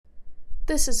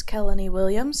This is Kelly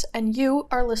Williams, and you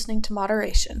are listening to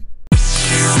Moderation.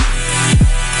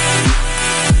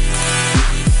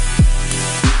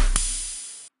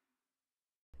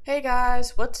 Hey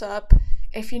guys, what's up?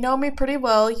 If you know me pretty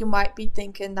well, you might be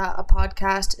thinking that a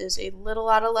podcast is a little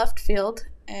out of left field,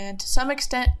 and to some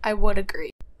extent, I would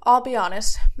agree. I'll be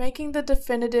honest, making the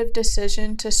definitive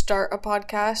decision to start a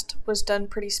podcast was done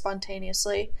pretty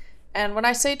spontaneously. And when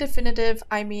I say definitive,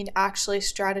 I mean actually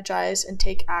strategize and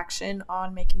take action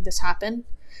on making this happen.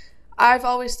 I've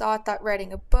always thought that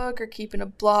writing a book or keeping a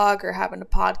blog or having a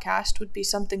podcast would be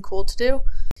something cool to do.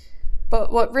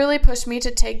 But what really pushed me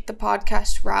to take the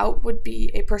podcast route would be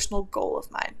a personal goal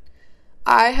of mine.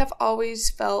 I have always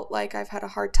felt like I've had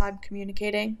a hard time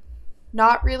communicating.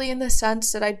 Not really in the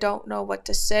sense that I don't know what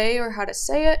to say or how to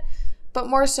say it, but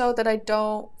more so that I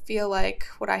don't feel like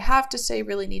what I have to say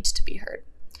really needs to be heard.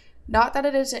 Not that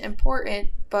it isn't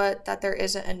important, but that there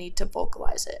isn't a need to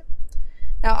vocalize it.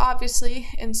 Now, obviously,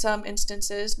 in some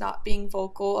instances, not being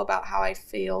vocal about how I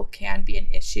feel can be an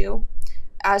issue.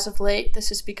 As of late, this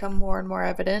has become more and more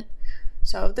evident.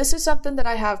 So this is something that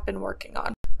I have been working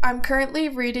on. I'm currently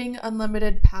reading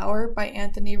Unlimited Power by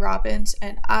Anthony Robbins,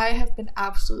 and I have been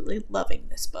absolutely loving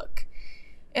this book.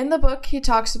 In the book, he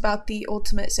talks about the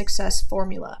ultimate success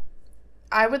formula.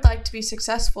 I would like to be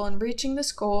successful in reaching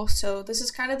this goal, so this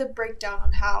is kind of the breakdown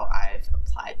on how I've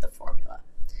applied the formula.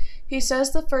 He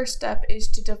says the first step is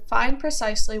to define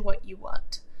precisely what you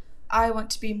want. I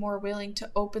want to be more willing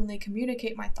to openly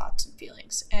communicate my thoughts and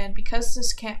feelings, and because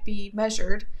this can't be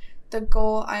measured, the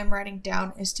goal I'm writing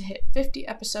down is to hit 50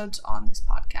 episodes on this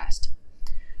podcast.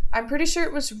 I'm pretty sure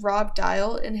it was Rob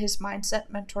Dial in his Mindset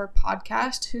Mentor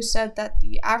podcast who said that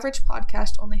the average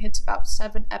podcast only hits about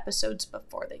 7 episodes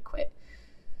before they quit.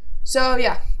 So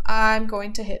yeah, I'm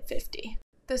going to hit 50.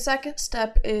 The second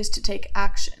step is to take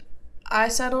action. I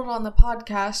settled on the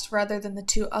podcast rather than the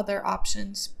 2 other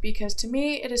options because to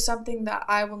me it is something that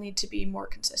I will need to be more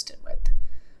consistent with.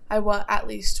 I want at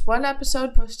least 1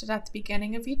 episode posted at the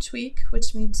beginning of each week,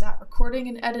 which means that recording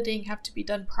and editing have to be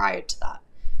done prior to that.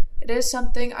 It is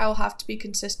something I will have to be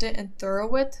consistent and thorough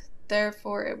with,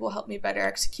 therefore it will help me better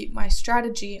execute my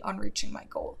strategy on reaching my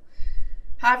goal.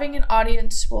 Having an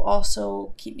audience will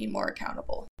also keep me more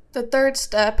accountable. The third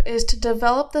step is to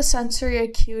develop the sensory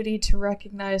acuity to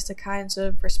recognize the kinds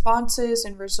of responses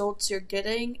and results you're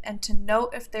getting and to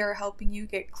note if they are helping you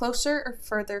get closer or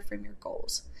further from your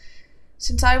goals.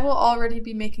 Since I will already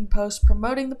be making posts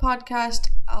promoting the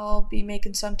podcast, I'll be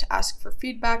making some to ask for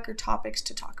feedback or topics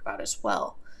to talk about as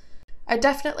well. I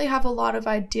definitely have a lot of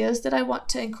ideas that I want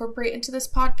to incorporate into this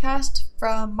podcast,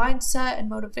 from mindset and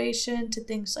motivation to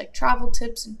things like travel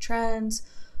tips and trends,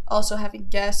 also having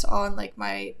guests on like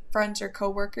my friends or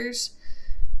coworkers.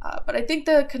 But I think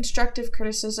the constructive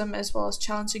criticism as well as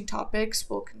challenging topics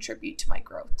will contribute to my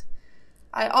growth.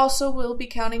 I also will be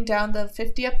counting down the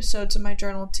 50 episodes in my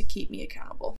journal to keep me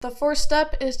accountable. The fourth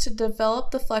step is to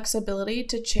develop the flexibility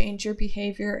to change your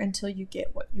behavior until you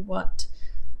get what you want.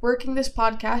 Working this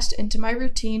podcast into my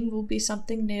routine will be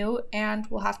something new and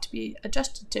will have to be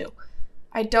adjusted to.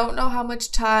 I don't know how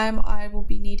much time I will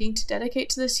be needing to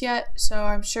dedicate to this yet, so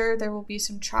I'm sure there will be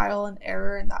some trial and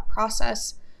error in that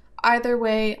process. Either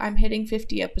way, I'm hitting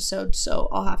 50 episodes, so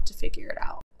I'll have to figure it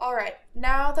out. Alright,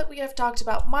 now that we have talked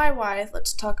about my why,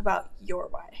 let's talk about your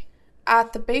why.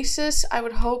 At the basis, I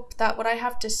would hope that what I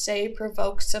have to say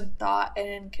provokes some thought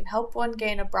and can help one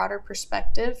gain a broader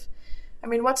perspective. I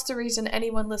mean, what's the reason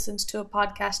anyone listens to a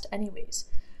podcast anyways?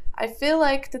 I feel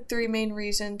like the 3 main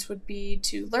reasons would be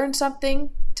to learn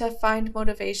something, to find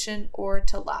motivation, or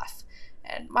to laugh.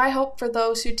 And my hope for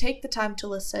those who take the time to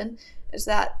listen is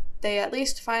that they at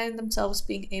least find themselves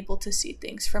being able to see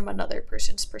things from another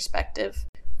person's perspective.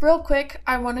 Real quick,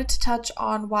 I wanted to touch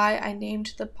on why I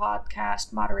named the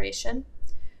podcast Moderation.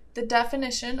 The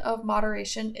definition of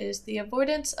moderation is the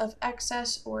avoidance of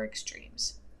excess or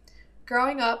extremes.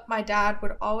 Growing up, my dad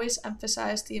would always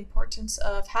emphasize the importance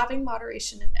of having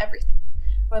moderation in everything,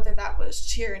 whether that was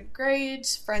cheer and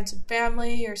grades, friends and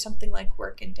family, or something like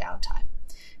work and downtime.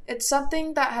 It's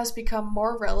something that has become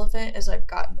more relevant as I've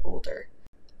gotten older.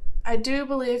 I do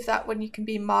believe that when you can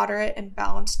be moderate and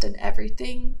balanced in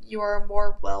everything, you are a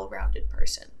more well-rounded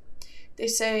person. They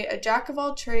say a jack of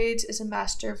all trades is a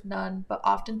master of none, but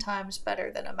oftentimes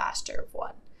better than a master of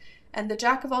one. And the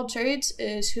jack of all trades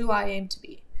is who I aim to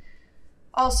be.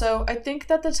 Also, I think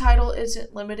that the title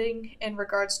isn't limiting in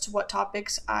regards to what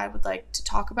topics I would like to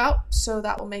talk about, so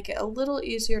that will make it a little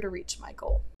easier to reach my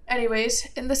goal. Anyways,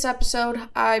 in this episode,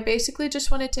 I basically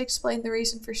just wanted to explain the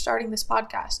reason for starting this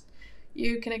podcast.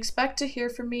 You can expect to hear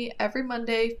from me every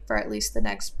Monday for at least the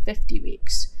next 50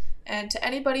 weeks. And to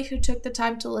anybody who took the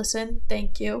time to listen,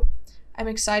 thank you. I'm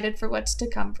excited for what's to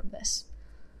come from this.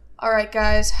 All right,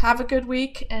 guys, have a good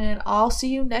week, and I'll see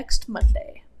you next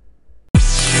Monday.